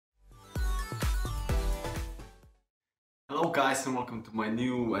Hello guys and welcome to my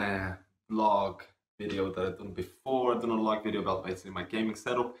new vlog video that I've done before. I've done a vlog video about basically my gaming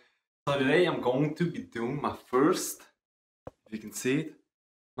setup. So today I'm going to be doing my first, if you can see it,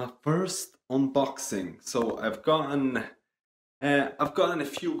 my first unboxing. So I've gotten a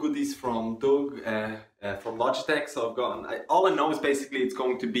few goodies from Doug from Logitech. So I've gotten, all I know is basically it's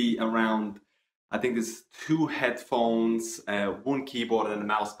going to be around, I think there's 2 headphones, 1 keyboard and a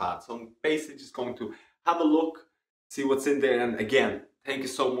mouse pad. So I'm basically just going to have a look, see what's in there. And again, thank you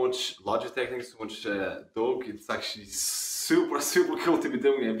so much Logitech, thank you so much Doug. It's actually super cool to be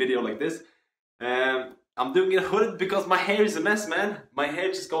doing a video like this. I'm doing it hooded because my hair is a mess, man. My hair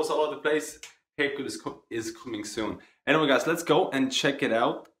just goes all over the place. Haircut is coming soon. Anyway guys, let's go and check it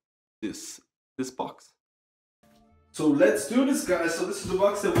out, this box. So let's do this guys. So this is the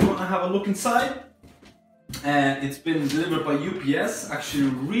box that we're gonna have a look inside. And it's been delivered by UPS. Actually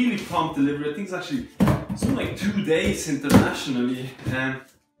really prompt delivery. I think it's actually something like 2 days internationally. And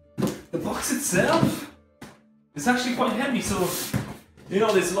the box itself is actually quite heavy. So, you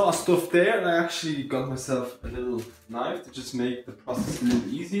know, there's a lot of stuff there. And I actually got myself a little knife to just make the process a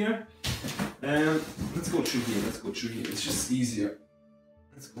little easier. And let's go through here. Let's go through here. It's just easier.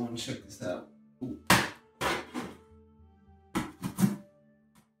 Let's go and check this out. Ooh.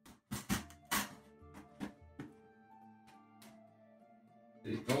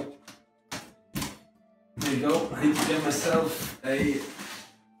 There you go. There you go. I need to get myself an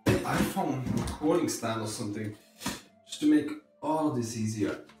iPhone recording stand or something, just to make all of this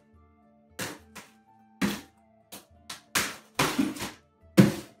easier.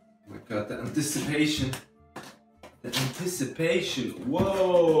 Oh my god, the anticipation. The anticipation.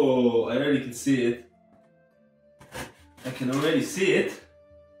 Whoa! I already can see it. I can already see it.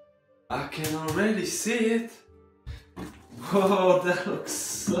 I can already see it. Whoa, that looks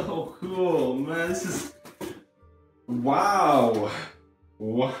so cool, man. This is... Wow!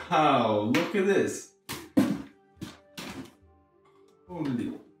 Wow, look at this.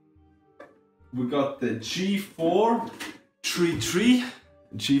 Holy. We got the G433.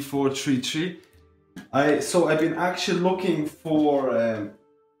 G433. So I've been actually looking for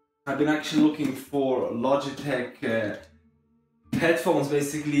Logitech headphones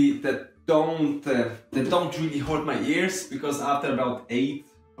basically that don't really hurt my ears, because after about 8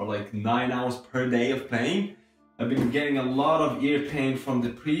 or like 9 hours per day of playing, I've been getting a lot of ear pain from the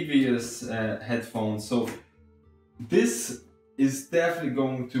previous headphones. So this is definitely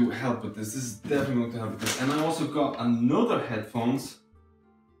going to help with this. This is definitely going to help with this. And I also got another headphones.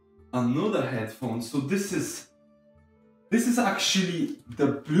 So this is actually the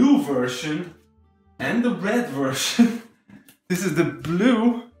blue version and the red version. This is the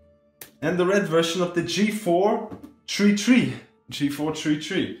blue and the red version of the G433.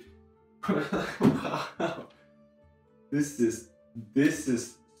 G433. Wow. This is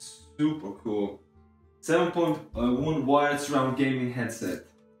super cool. 7.1 wired surround gaming headset.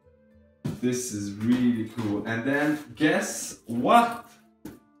 This is really cool. And then guess what?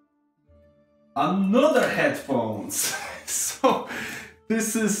 Another headphones. So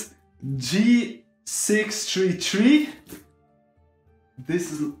this is G633.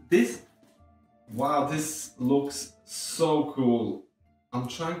 Wow, this looks so cool. I'm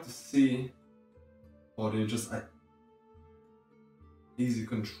trying to see audio, easy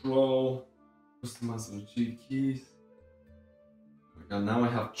control, customizable G keys. Oh my god, now I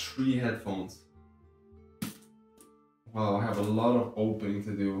have 3 headphones. Wow, I have a lot of opening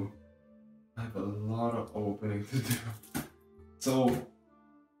to do. So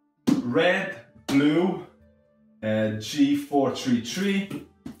red, blue, G433,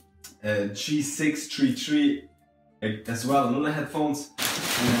 G633 as well, another headphones.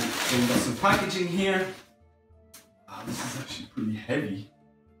 And then we got some packaging here. Wow, this is actually pretty heavy.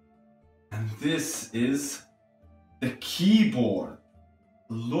 And this is the keyboard.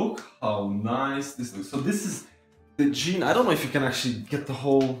 Look how nice this looks. So this is the I don't know if you can actually get the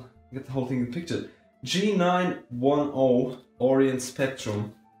whole thing in the picture. G910 Orion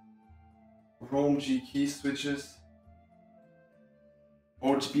Spectrum. Chrome G key switches.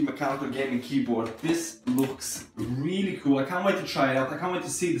 RGB mechanical gaming keyboard. This looks really cool. I can't wait to try it out. I can't wait to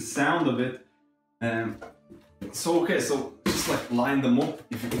see the sound of it. So just like line them up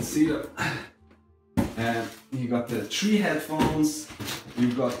if you can see them. And you got the 3 headphones.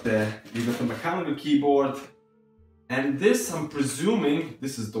 You got the mechanical keyboard. And this, I'm presuming,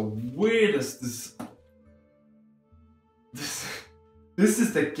 this is the weirdest. This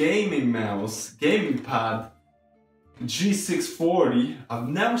is the gaming mouse, gaming pad. G640. I've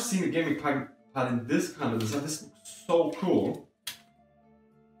never seen a gaming pad in this kind of design. This looks so cool.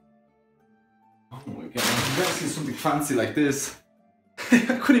 Oh my god. You've never seen something fancy like this.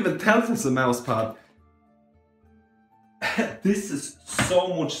 I couldn't even tell this is a mouse pad. This is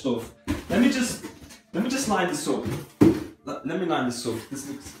so much stuff. Let me just line this up. Let me line this up. This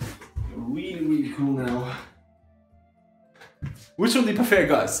looks really, really cool now. Which one do you prefer,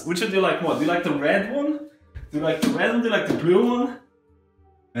 guys? Which one do you like more? Do you like the red one? Do you like the red one? Do you like the blue one?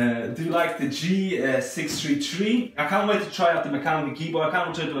 Do you like the G633? I can't wait to try out the mechanical keyboard. I can't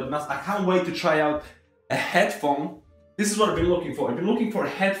wait to try out the mouse. I can't wait to try out a headphone. This is what I've been looking for. I've been looking for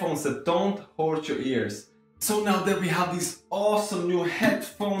headphones that don't hurt your ears. So now that we have these awesome new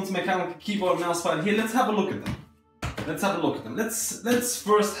headphones, mechanical keyboard, mouse pad here, let's have a look at them. Let's have a look at them. Let's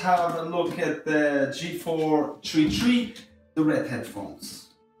first have a look at the G433, the red headphones.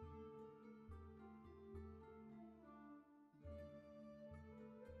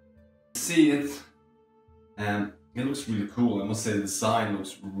 See it, and it looks really cool. I must say the design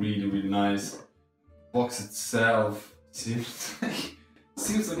looks really, really nice. The box itself seems like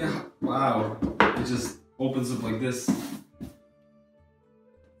a, wow. It just opens up like this.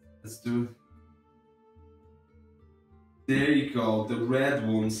 Let's do it. There you go, the red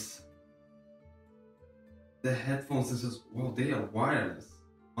ones. The headphones is just, well, they are wireless.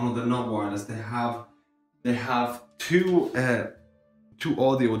 Oh no, they're not wireless. They have two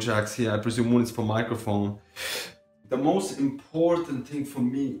audio jacks here. I presume one is for microphone. The most important thing for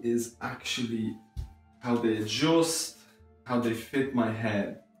me is actually how they adjust, how they fit my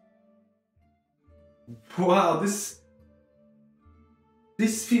head. Wow, this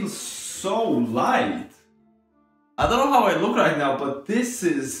feels so light. I don't know how I look right now, but this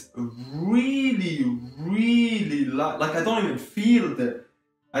is really, really light. Like, I don't even feel the...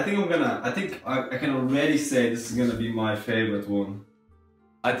 I think I can already say this is gonna be my favorite one.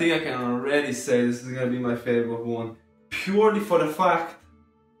 I think I can already say this is gonna be my favorite one. Purely for the fact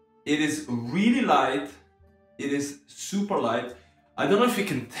it is really light. It is super light. I don't know if you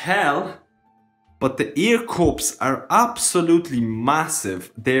can tell, but the ear cups are absolutely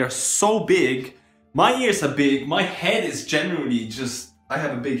massive. They are so big. My ears are big. My head is generally just, I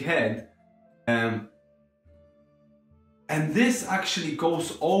have a big head. And this actually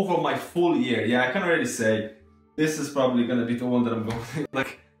goes over my full ear. Yeah, I can already say this is probably gonna be the one that I'm going to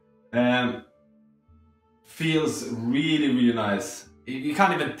like. Feels really, really nice. You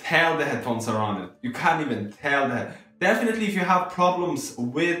can't even tell the headphones are on it. You can't even tell that. Definitely, if you have problems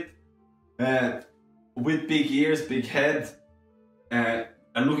with big ears, big head, and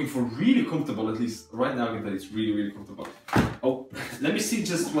looking for really comfortable, at least right now I can tell it's really, really comfortable. Oh, let me see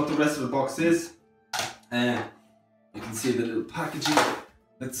just what the rest of the box is. You can see the little packaging.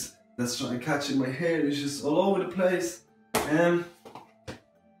 Let's try and catch it. My hair is just all over the place.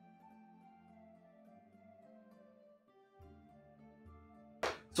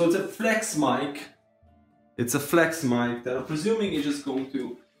 So it's a flex mic. It's a flex mic that I'm presuming you're just going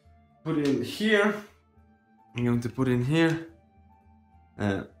to put in here. I'm going to put in here.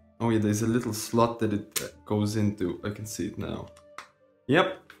 Oh yeah, there's a little slot that it goes into. I can see it now.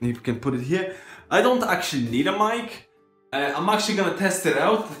 Yep, you can put it here. I don't actually need a mic. I'm actually gonna test it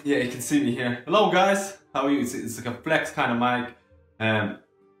out. Yeah, you can see me here. Hello guys, how are you? It's like a flex kind of mic.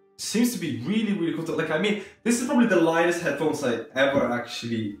 Seems to be really, really cool. Like, I mean, this is probably the lightest headphones I ever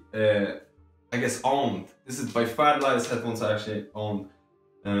actually, I guess, owned. This is by far the lightest headphones I actually owned.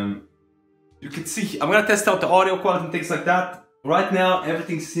 You can see, I'm gonna test out the audio quality and things like that. Right now,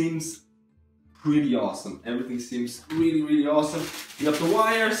 everything seems pretty awesome. Everything seems really, really awesome. You have the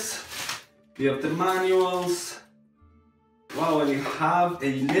wires, you have the manuals. Wow, and you have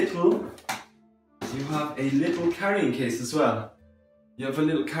a little carrying case as well. You have a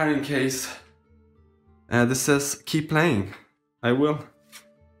little carrying case. This says keep playing. I will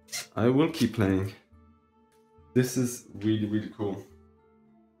keep playing. This is really, really cool.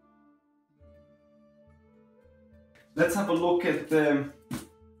 Let's have a look at the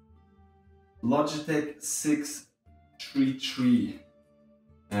Logitech G633.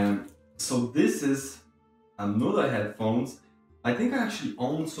 So this is another headphones. I think I actually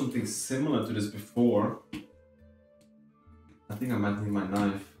owned something similar to this before. I think I might need my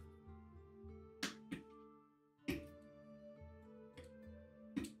knife.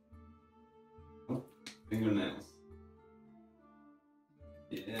 Oh, fingernails.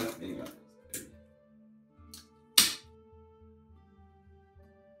 Yeah, fingernails.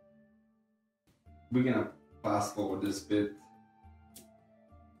 We're gonna fast forward this bit.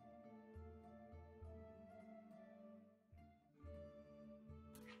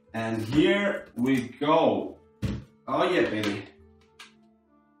 And here we go. Oh yeah, baby.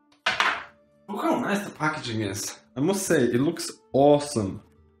 Look how nice the packaging is. I must say, it looks awesome.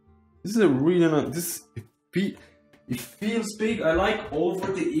 This is a really nice, it feels big. I like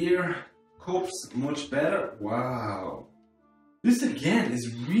over the ear cups much better. Wow. This again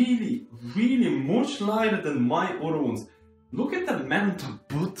is really, really much lighter than my other ones. Look at the amount of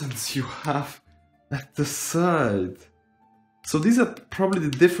buttons you have at the side. So these are probably the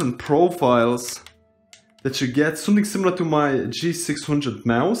different profiles that you get. Something similar to my G600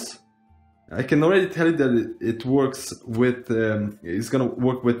 mouse. I can already tell you that it works with, it's gonna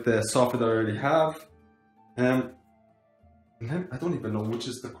work with the software that I already have. I don't even know which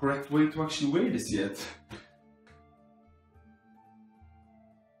is the correct way to actually wear this yet.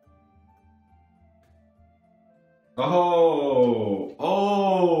 Oh,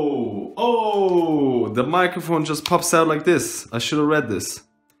 the microphone just pops out like this. I should have read this.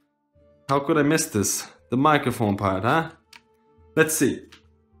 How could I miss this? The microphone part, huh? Let's see.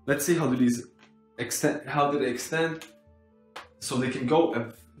 Let's see how do these extend, how do they extend? So they can go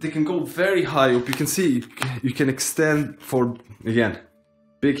very high up. You can see you can extend for, again,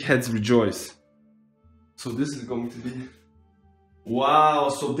 big heads rejoice. So this is going to be, wow,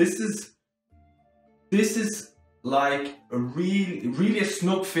 so this is like a really a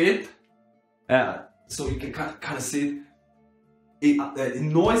snug fit. So you can kind of see it.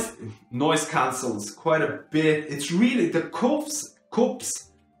 Noise cancels quite a bit. It's really, the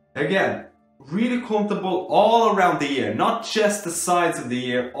cups, again, really comfortable all around the ear, not just the sides of the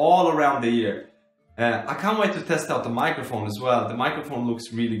ear, all around the ear. I can't wait to test out the microphone as well. The microphone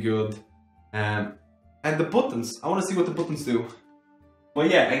looks really good. And the buttons, I want to see what the buttons do. But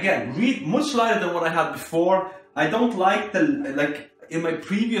yeah, again, much lighter than what I had before. I don't like in my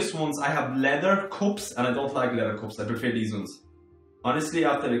previous ones I have leather cups, and I don't like leather cups. I prefer these ones. Honestly,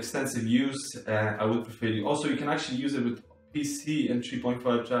 after extensive use, I would prefer these. Also, you can actually use it with PC and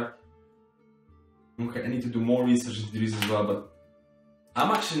 3.5 jack. Okay, I need to do more research into these as well, but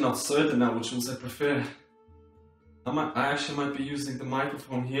I'm actually not certain now which ones I prefer. I actually might be using the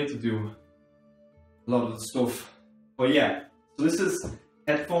microphone here to do a lot of the stuff. But yeah, so this is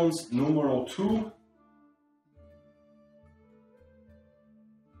headphones numero 2.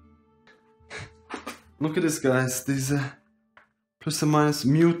 Look at this, guys. These plus and minus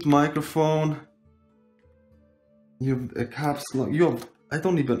mute microphone. You have a caps lock. I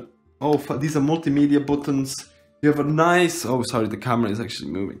don't even. Oh, these are multimedia buttons. You have a nice. Oh, sorry, the camera is actually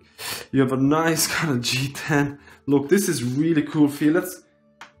moving. You have a nice kind of G10. Look, this is really cool feel.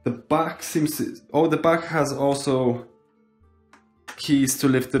 The back seems to. Oh, the back has also keys to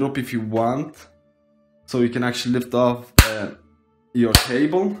lift it up if you want, so you can actually lift off your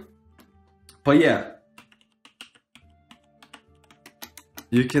cable. But yeah.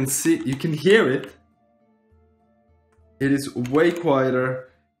 You can see, you can hear it. It is way quieter.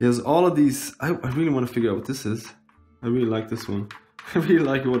 It has all of these. I really want to figure out what this is. I really like this one. I really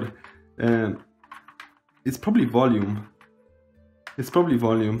like what. It's probably volume. It's probably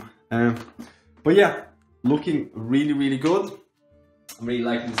volume. But yeah, looking really good. I'm really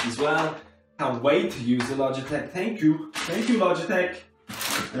liking this as well. Can't wait to use the Logitech. Thank you Logitech.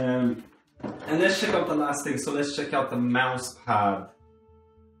 And let's check out the last thing. So let's check out the mouse pad.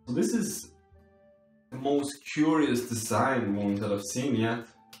 So this is the most curious design one that I've seen yet.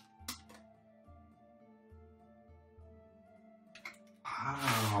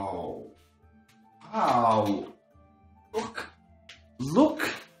 Wow. Wow.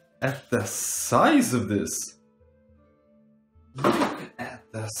 Look at the size of this. Look at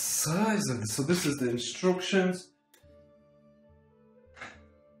the size of this. So this is the instructions.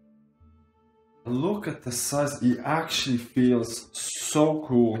 Look at the size. It actually feels so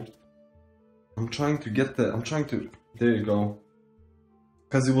cool. I'm trying to get the. There you go.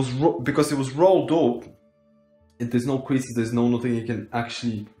 Because it was rolled up. There's no creases. There's no nothing. You can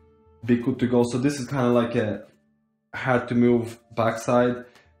actually be good to go. So this is kind of like a hard to move backside.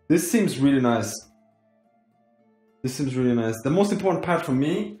 This seems really nice. This seems really nice. The most important part for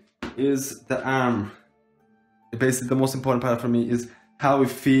me is the arm. Basically, the most important part for me is how it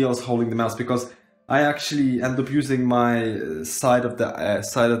feels holding the mouse, because I actually end up using my side of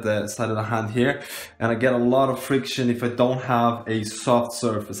the hand here, and I get a lot of friction if I don't have a soft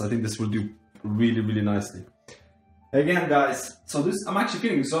surface. I think this will do really nicely. Again, guys, so I'm actually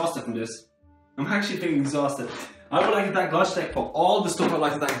feeling exhausted from this. I'm actually feeling exhausted. I would like to thank Logitech for all the stuff. I'd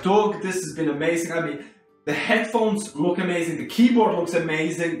like to thank Doug. This has been amazing. I mean, the headphones look amazing. The keyboard looks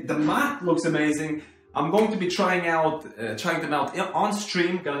amazing. The mat looks amazing. I'm going to be trying them out on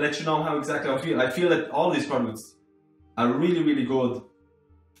stream. Gonna let you know how exactly I feel. I feel that all these products are really good.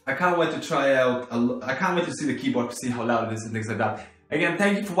 I can't wait to try out. I can't wait to see the keyboard to see how loud it is and things like that. Again,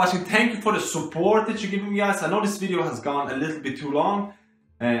 thank you for watching. Thank you for the support that you're giving me, guys. I know this video has gone a little bit too long.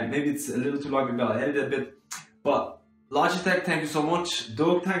 Maybe it's a little too long, maybe I'll edit it a bit. But Logitech, thank you so much.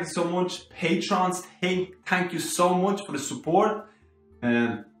 Doug, thank you so much. Patrons, thank you so much for the support.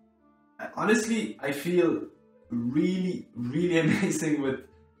 Honestly, I feel really amazing with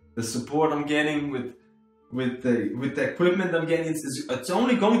the support I'm getting, with the equipment I'm getting. It's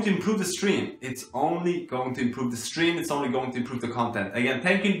only going to improve the stream. It's only going to improve the stream. It's only going to improve the content. Again,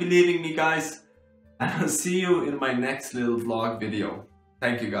 thank you for believing me, guys. And I'll see you in my next little vlog video.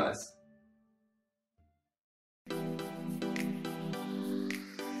 Thank you, guys.